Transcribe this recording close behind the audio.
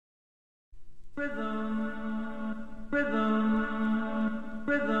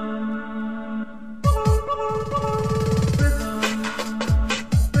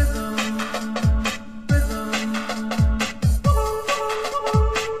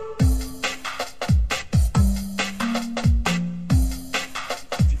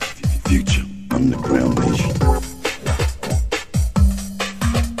Future Underground Nation.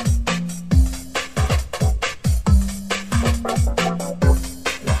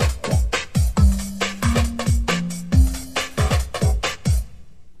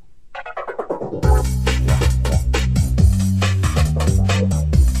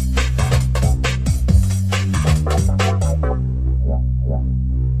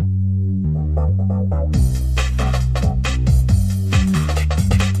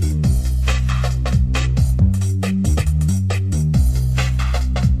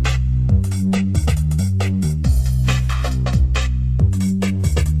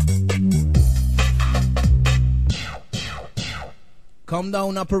 Come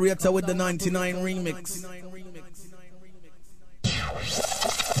down, operator, with the 99 remix.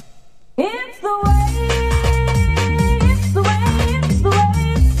 It's the way, it's the way, it's the way,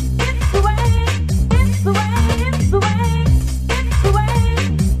 it's the way, it's the way, it's the way,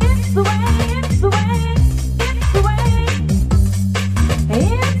 it's the way, it's the way, it's the way, it's the way,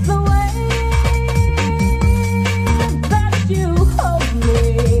 it's the way that you hold me,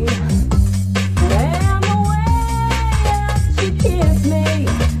 and the way that you kiss me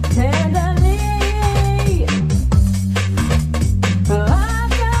tenderly.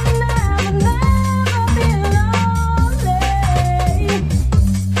 Like I've never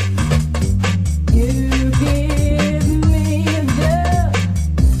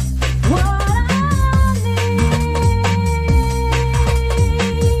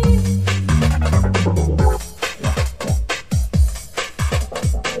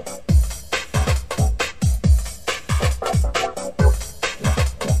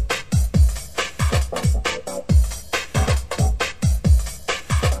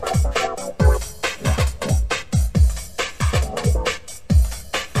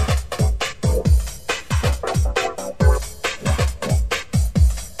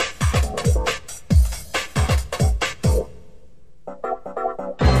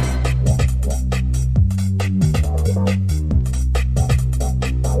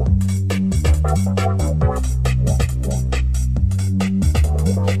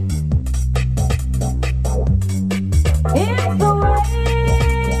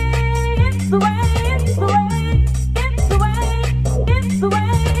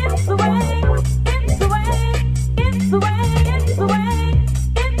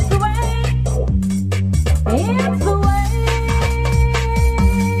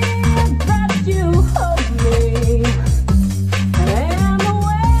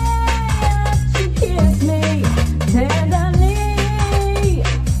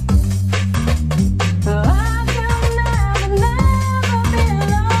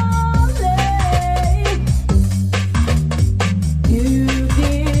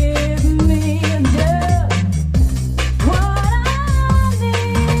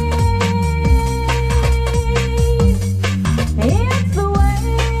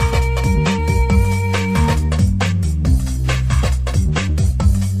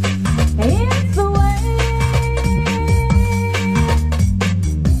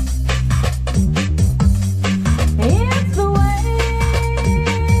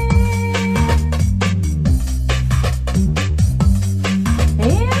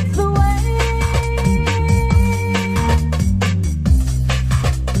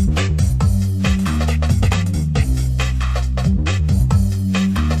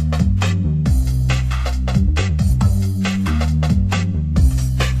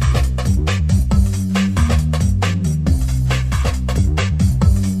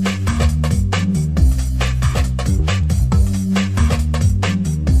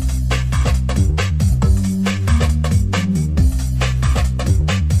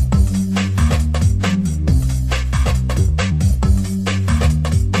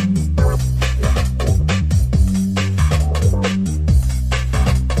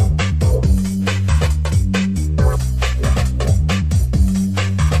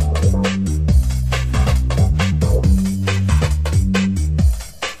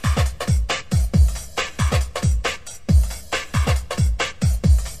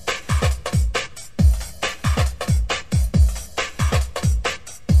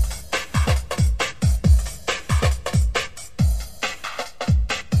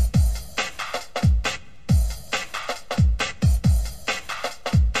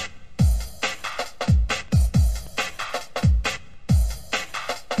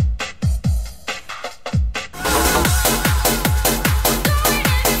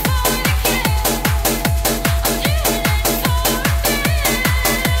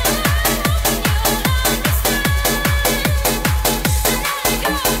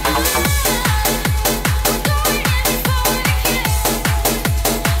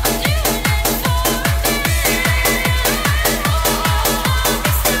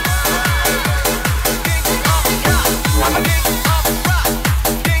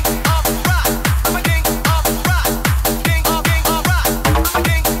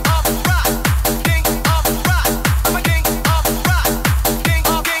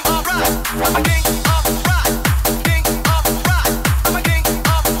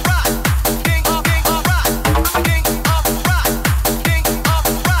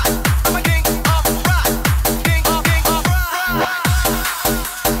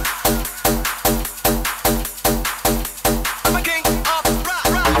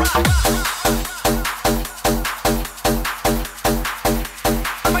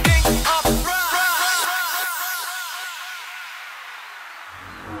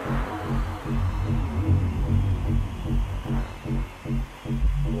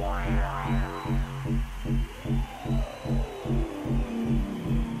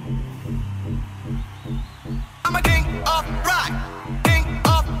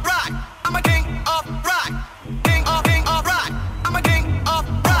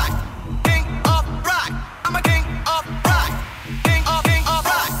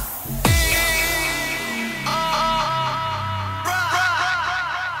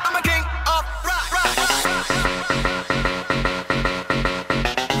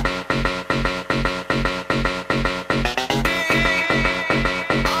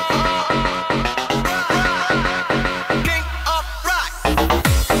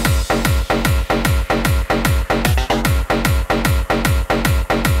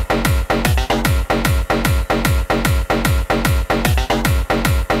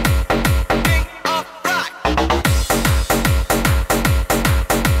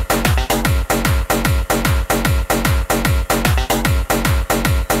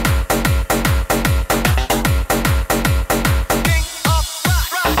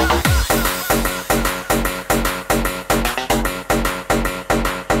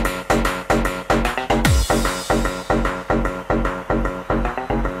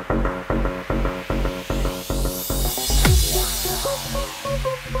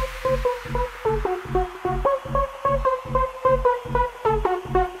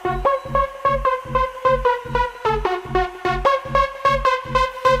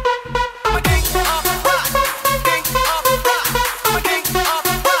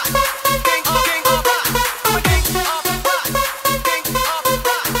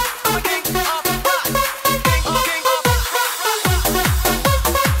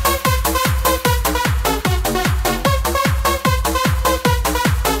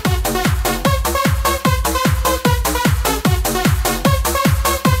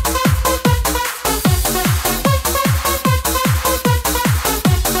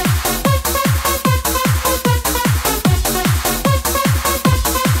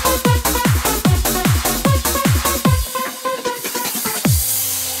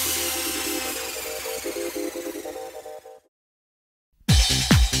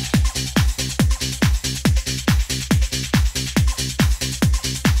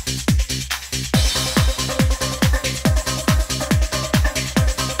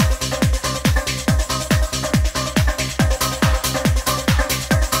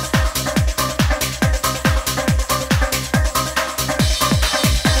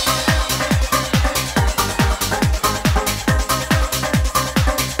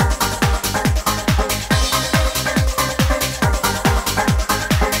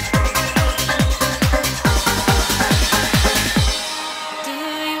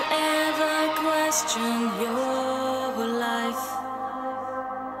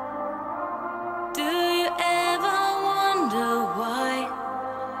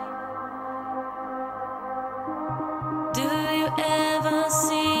ever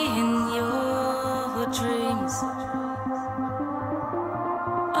see in your dreams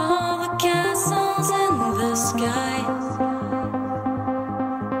all the castles in the sky?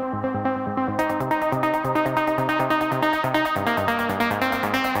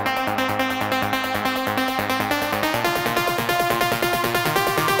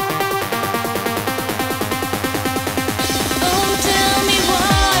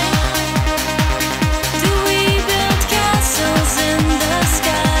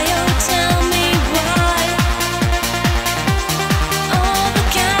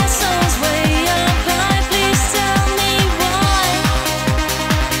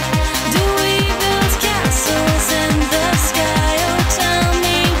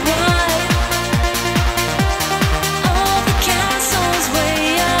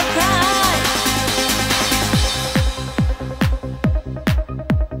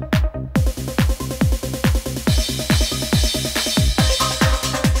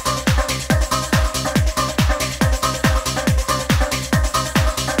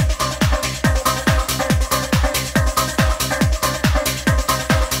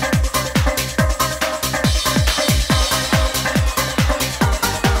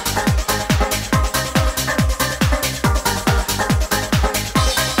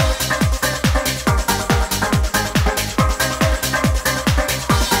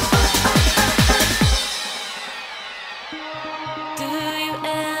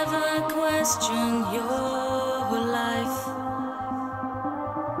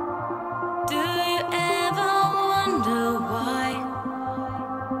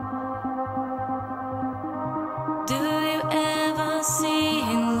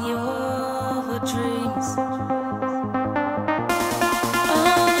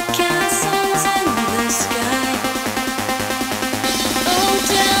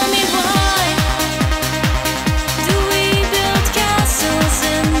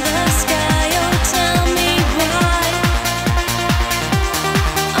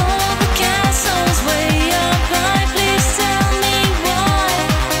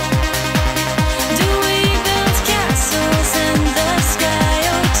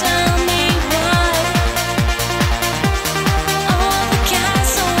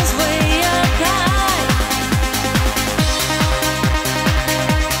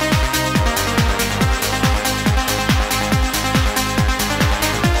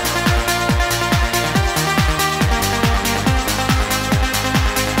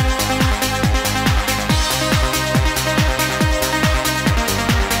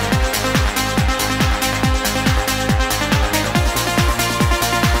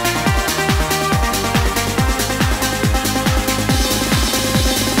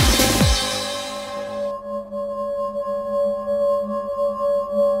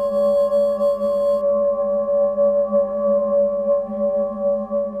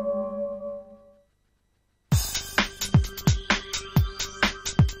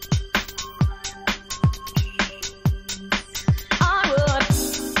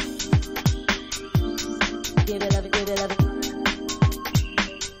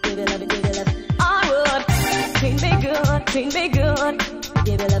 treat me good.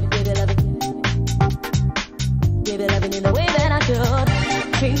 Give it love, give it love. Give it loving in the way that I should.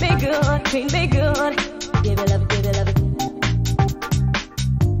 Treat me good, treat me good. Give it love, give it love.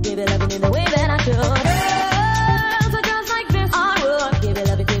 Give it loving in the way that I should. Girls are just like this, I would. Give it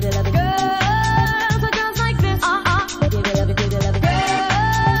love, give it love. Girls are just like this, give it love, give it love.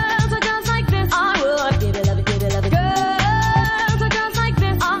 Girls are just like this, I would. Give it love, give it love. Girls are just like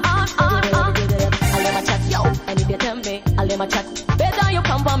this, give it love, give it love. I'll let my chat, yo, and if you tell me, I'll let my chat. Better you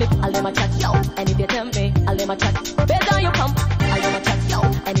come for me, I'll let my chat, yo, and if you tell me, I'll let my chat. Better you come, I'll let my chat, yo,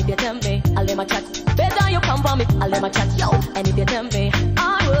 and if you tell me, I'll let my chat. Better you come for me, I'll let my chat, yo, and if you tell me,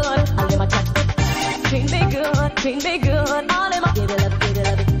 I would, I'll let my chat. Treat me good, treat me good. I'll let my give it love, give it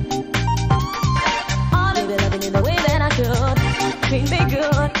love. I'll give it loving in the way that I should. Treat me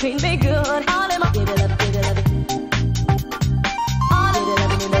good, treat me good. I'll let my give it love, give it love. I'll give it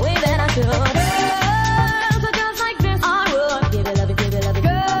loving in the way that I should. Girls are just like this, I would. Give it love, give it love.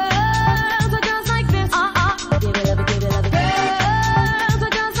 Girls are just like this, give it love, give it love. Girls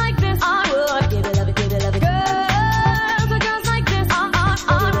are just like this, I would. Give it love, give it love. Girls are just like this, give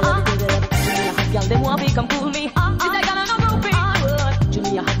it love, give it love. Girl, they want me come fool me. This I got no groupie. I would.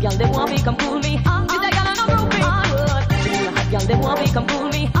 Junior hot girl, they want me come fool me. This I got no groupie. I would. Junior hot girl, they want me come fool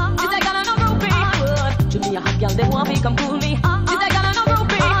me. This I got no groupie. I would. Junior hot girl, they want me come fool me. This I got no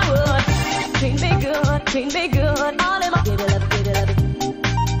groupie. I would. Treat me good, treat me good. All in my give it love, give it love.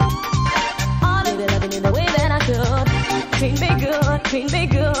 All give it loving in the way that I should. Treat me good, treat me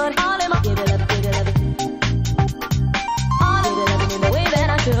good. All in my give it love, give it love. All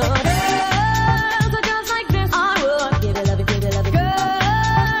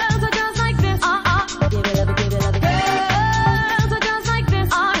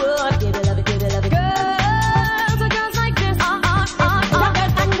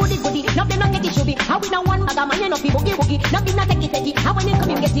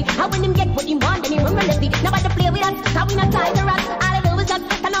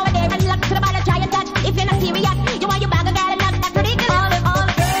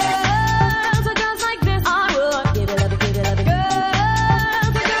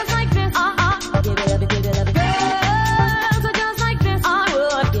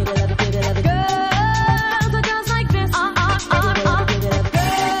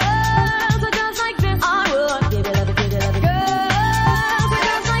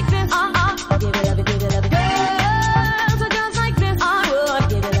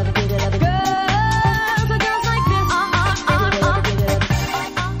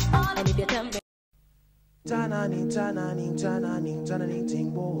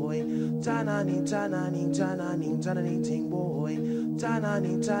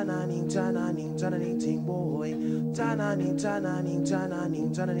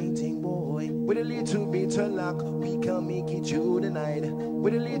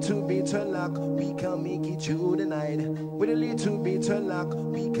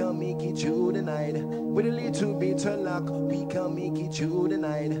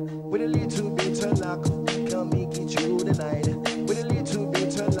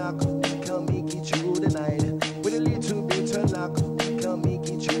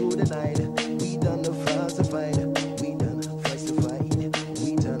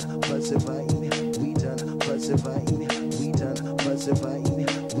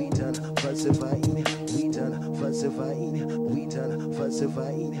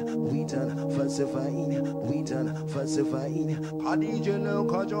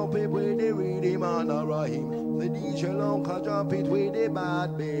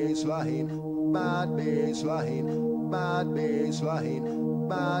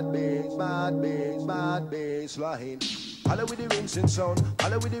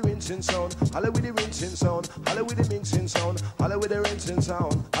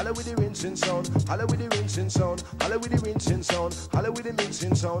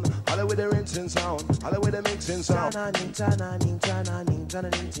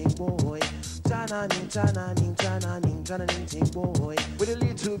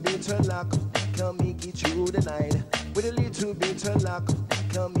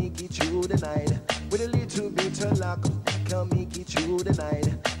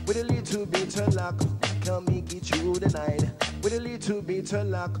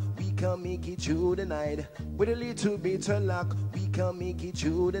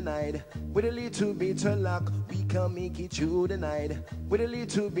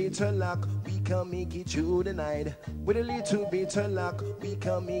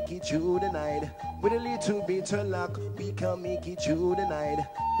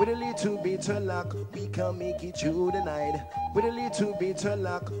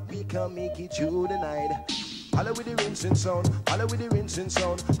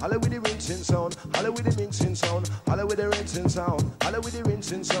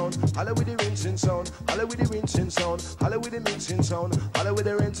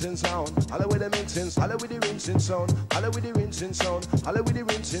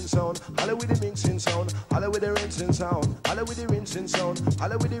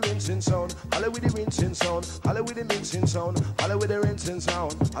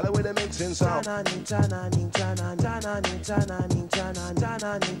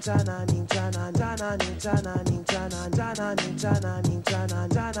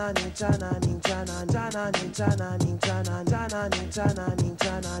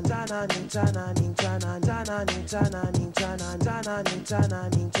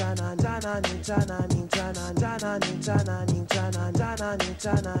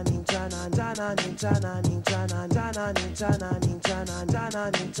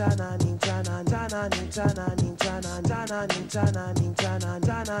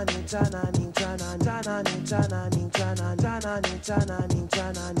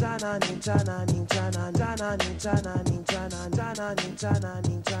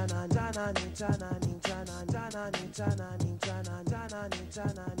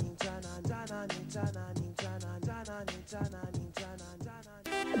Jana